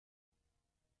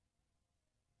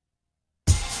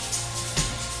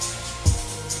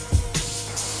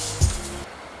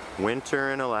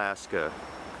Winter in Alaska.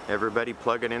 Everybody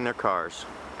plugging in their cars.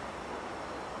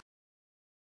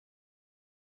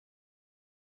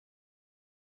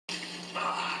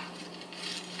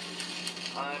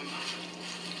 I'm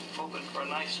hoping for a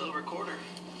nice silver quarter.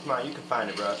 Come on, you can find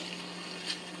it, bro.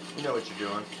 You know what you're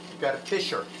doing. You got a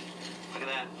fisher. Look at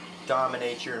that.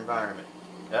 Dominate your environment.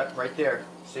 Yep, right there.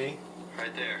 See?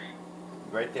 Right there.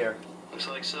 Right there. Looks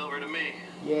like silver to me.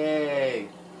 Yay!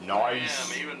 Nice.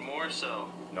 Damn, even more so.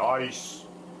 Nice.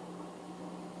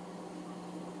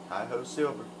 Hi-ho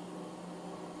silver.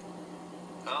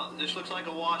 Well, this looks like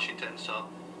a Washington, so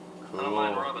Cool. I don't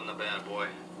mind rubbing the bad boy.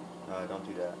 Don't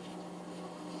do that.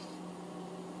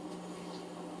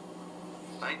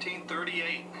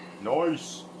 1938.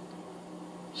 Nice.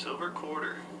 Silver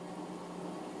quarter.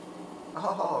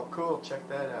 Oh, cool. Check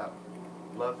that out.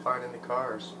 Love finding the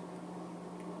cars.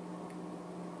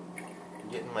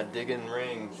 Getting my digging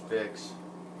rings fixed.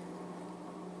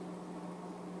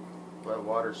 Well, the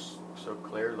water's so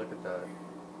clear. Look at that.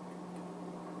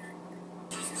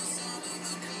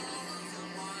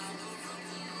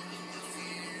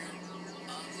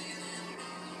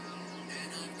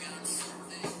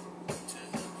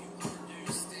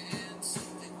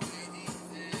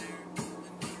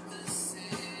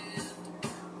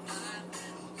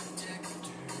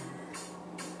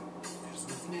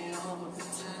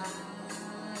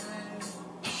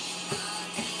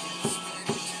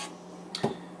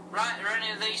 Right, are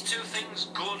any of these two things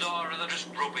good or are they just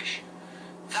rubbish?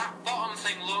 That bottom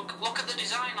thing, look at the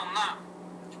design on that.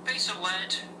 Piece of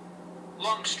lead,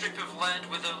 long strip of lead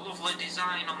with a lovely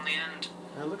design on the end.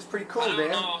 It looks pretty cool, I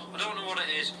man. don't know what it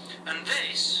is. And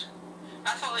this,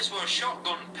 I thought this was a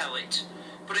shotgun pellet,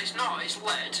 but it's not, it's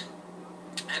lead.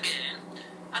 Again,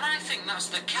 and I think that's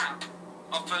the cap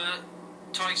of a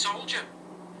toy soldier.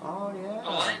 Oh, yeah.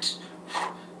 A lead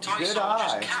toy Good soldier's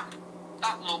eye. cap.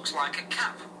 That looks like a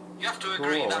cap. You have to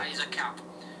agree Cool. that is a cap.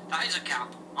 That is a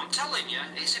cap. I'm telling you,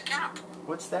 it's a cap.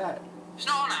 What's that? It's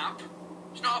not an app.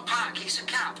 It's not a pack. It's a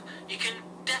cap. You can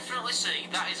definitely see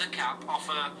that is a cap off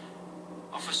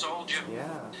a soldier. Yeah.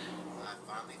 I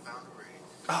finally found a ring.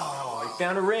 Oh, you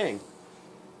found a ring.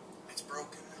 It's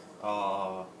broken.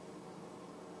 Oh.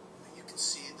 You can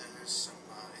see there's some,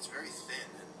 it's very thin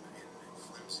and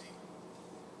flimsy.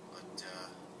 But,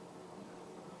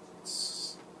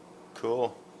 it's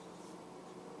Cool.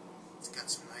 got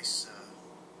some nice,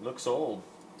 Looks old.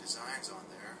 designs on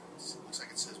there. It looks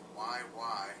like it says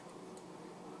YY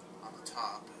on the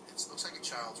top. It looks like a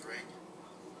child's ring.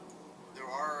 There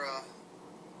are,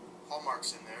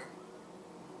 hallmarks in there.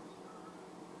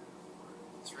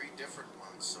 3 different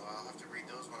ones, so I'll have to read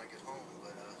those when I get home,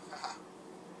 but, haha.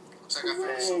 Looks like I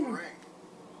found a silver ring.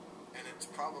 And it's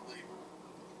probably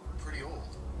pretty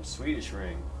old. A Swedish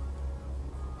ring.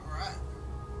 Alright.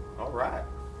 All right.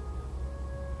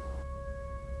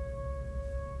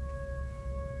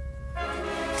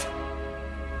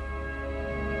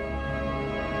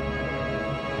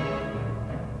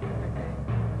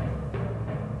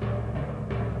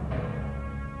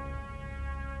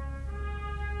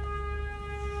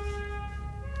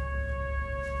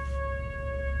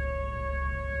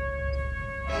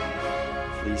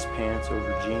 Fleece pants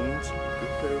over jeans, good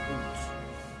pair of boots.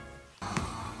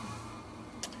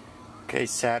 Okay,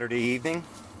 Saturday evening.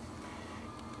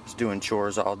 Was doing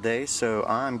chores all day, so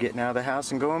I'm getting out of the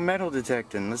house and going metal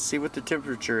detecting. Let's see what the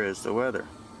temperature is, the weather.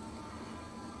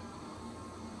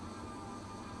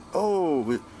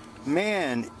 Oh,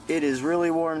 man, it is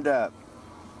really warmed up.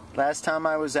 Last time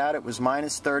I was out, it was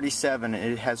minus 37.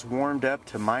 It has warmed up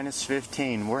to minus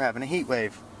 15. We're having a heat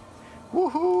wave.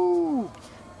 Woohoo!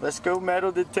 Let's go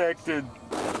metal detected.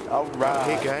 All right.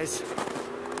 Hey guys,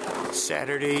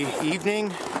 Saturday evening.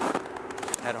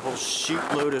 Had a whole shoot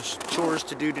load of chores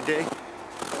to do today.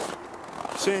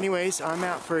 So anyways, I'm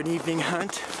out for an evening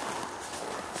hunt.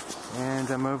 And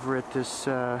I'm over at this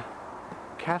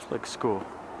Catholic school.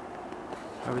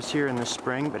 I was here in the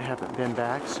spring but haven't been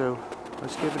back, so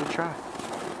let's give it a try.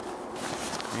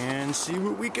 And see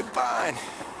what we can find.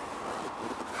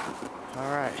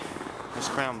 Alright. Let's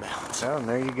ground balance. Oh, and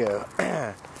there you go.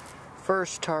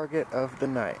 First target of the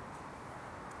night.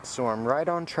 So I'm right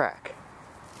on track.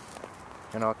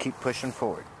 And I'll keep pushing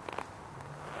forward.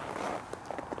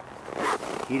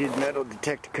 Heated metal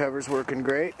detector cover's working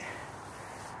great.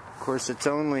 Of course, it's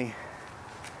only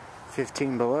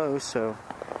 15 below, so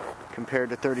compared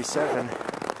to 37, it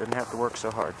doesn't have to work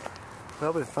so hard.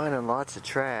 Well, we've been finding lots of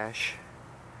trash.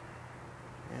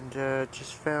 And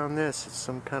just found this. It's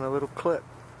some kind of little clip.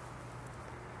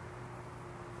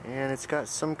 And it's got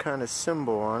some kind of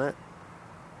symbol on it.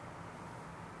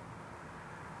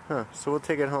 Huh, so we'll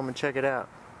take it home and check it out.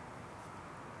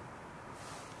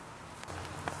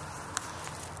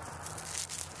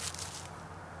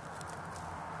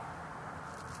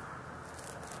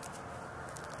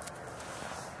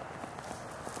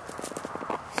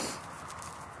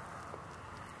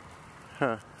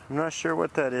 Huh. I'm not sure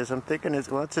what that is. I'm thinking it's,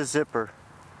 well, it's a zipper.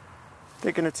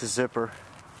 Thinking it's a zipper.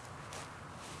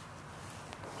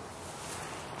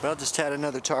 Well, just had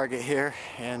another target here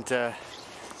and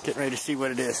getting ready to see what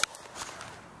it is.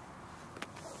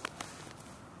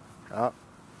 Oh,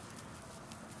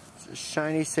 it's a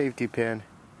shiny safety pin.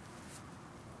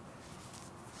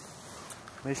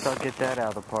 At least I'll get that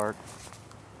out of the park.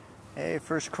 Hey,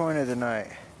 first coin of the night.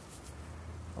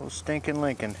 Old stinking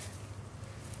Lincoln.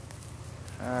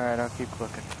 Alright, I'll keep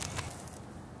looking.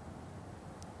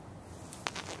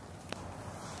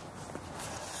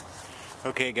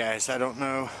 Okay guys, I don't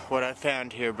know what I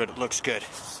found here, but it looks good.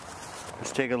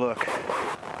 Let's take a look.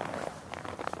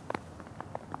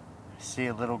 See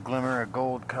a little glimmer of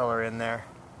gold color in there.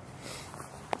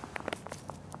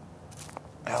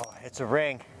 Oh, it's a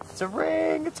ring. It's a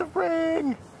ring! It's a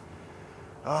ring!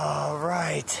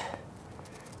 Alright.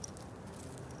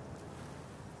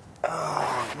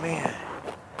 Oh man.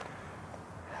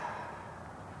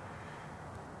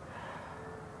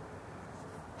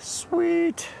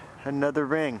 Sweet. Another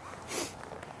ring.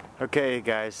 Okay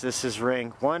guys, this is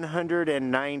ring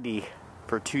 190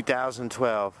 for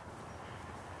 2012.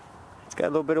 It's got a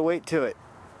little bit of weight to it.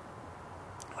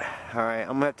 Alright,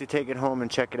 I'm gonna have to take it home and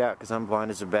check it out because I'm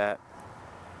blind as a bat.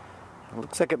 It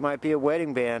looks like it might be a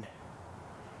wedding band.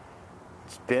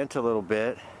 It's bent a little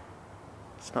bit.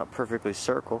 It's not perfectly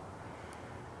circle.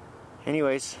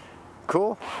 Anyways,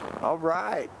 cool.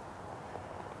 Alright.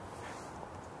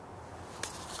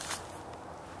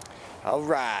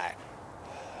 Alright.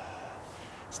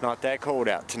 It's not that cold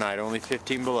out tonight, only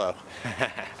 15 below.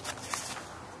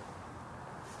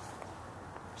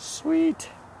 Sweet.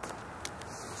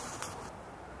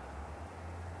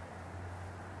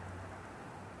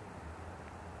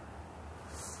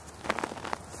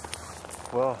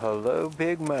 Well, hello,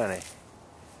 big money.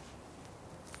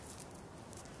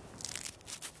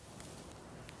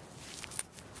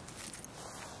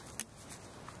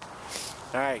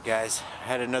 Alright guys, I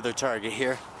had another target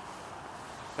here.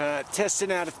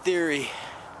 Testing out a theory.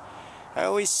 I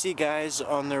always see guys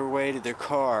on their way to their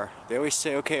car. They always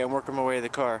say, okay, I'm working my way to the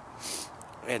car.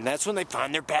 And that's when they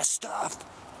find their best stuff.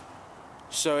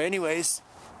 So anyways,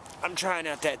 I'm trying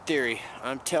out that theory.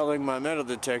 I'm telling my metal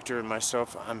detector and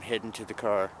myself I'm heading to the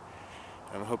car.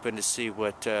 I'm hoping to see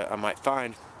what I might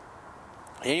find.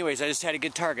 Anyways, I just had a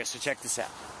good target, so check this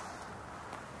out.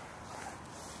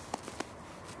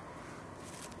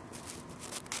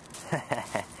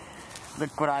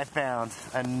 Look what I found.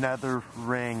 Another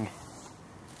ring.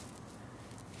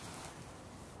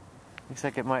 Looks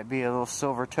like it might be a little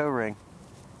silver toe ring.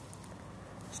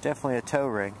 It's definitely a toe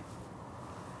ring.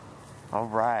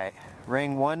 Alright.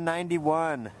 Ring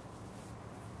 191.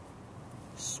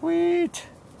 Sweet.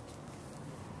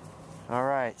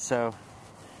 Alright, so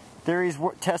theory's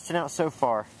testing out so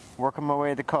far. Working my way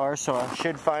to the car, so I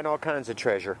should find all kinds of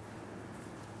treasure.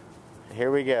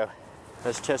 Here we go.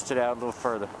 Let's test it out a little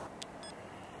further.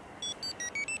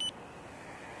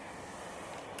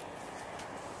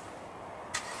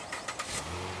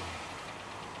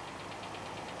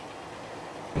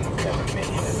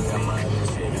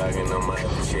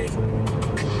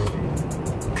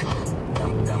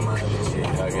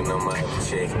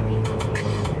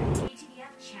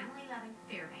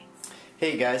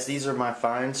 Hey guys, these are my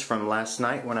finds from last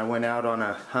night when I went out on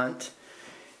a hunt.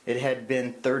 It had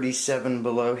been 37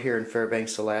 below here in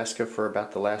Fairbanks, Alaska for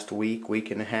about the last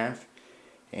week and a half,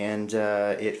 and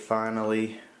it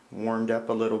finally warmed up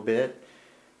a little bit.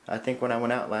 I think when I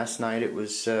went out last night it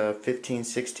was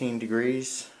 15-16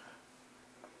 degrees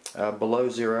below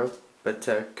zero,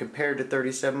 but compared to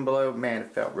 37 below, man,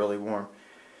 it felt really warm.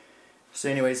 So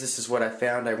anyways, this is what I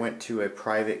found. I went to a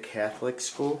private Catholic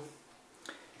school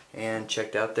and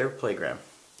checked out their playground.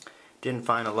 Didn't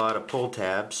find a lot of pull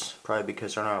tabs, probably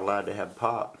because they're not allowed to have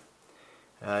pop.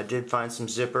 I did find some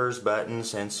zippers,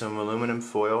 buttons, and some aluminum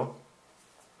foil.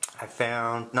 I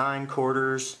found 9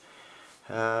 quarters,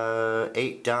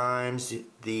 8 dimes.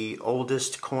 The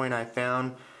oldest coin I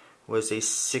found was a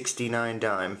 69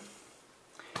 dime.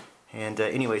 And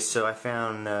anyway, so I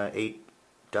found 8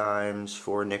 dimes,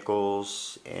 4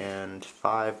 nickels, and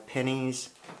 5 pennies.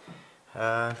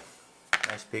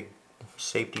 Nice big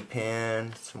safety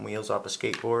pin, some wheels off a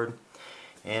skateboard,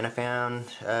 and I found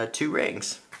 2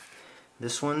 rings.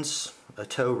 This one's a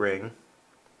toe ring,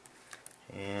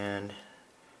 and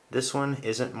this one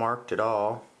isn't marked at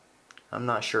all. I'm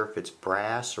not sure if it's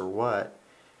brass or what.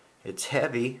 It's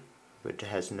heavy, but it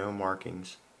has no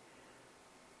markings.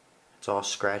 It's all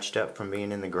scratched up from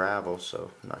being in the gravel,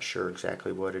 so I'm not sure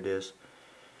exactly what it is.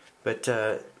 But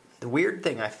the weird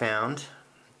thing I found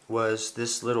was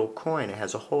this little coin. It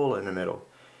has a hole in the middle,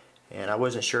 And I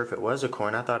wasn't sure if it was a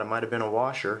coin. I thought it might have been a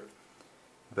washer.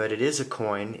 But it is a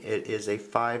coin. It is a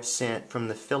 5 cent from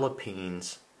the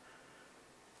Philippines.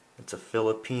 It's a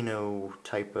Filipino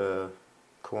type of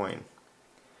coin.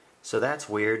 So that's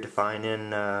weird to find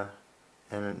in a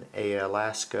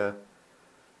Alaska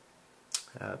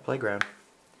playground.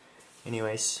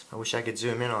 Anyways, I wish I could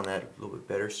zoom in on that a little bit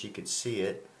better so you could see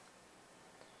it.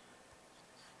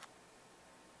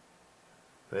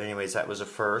 But anyways, that was a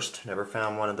first. Never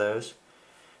found one of those.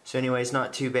 So anyways,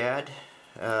 not too bad.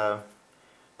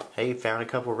 Hey, found a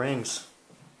couple rings.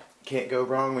 Can't go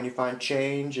wrong when you find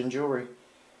change and jewelry.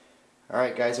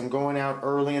 Alright guys, I'm going out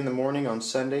early in the morning on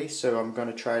Sunday, so I'm going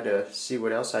to try to see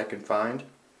what else I can find.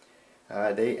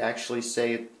 They actually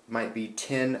say it might be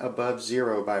 10 above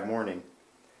zero by morning.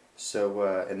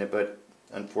 So, but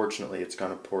unfortunately it's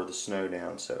going to pour the snow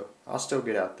down, so I'll still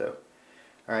get out though.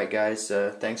 Alright guys,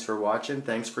 thanks for watching,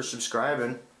 thanks for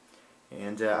subscribing,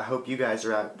 and I hope you guys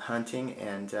are out hunting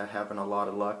and having a lot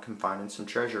of luck and finding some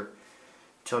treasure.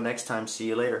 Till next time, see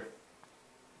you later.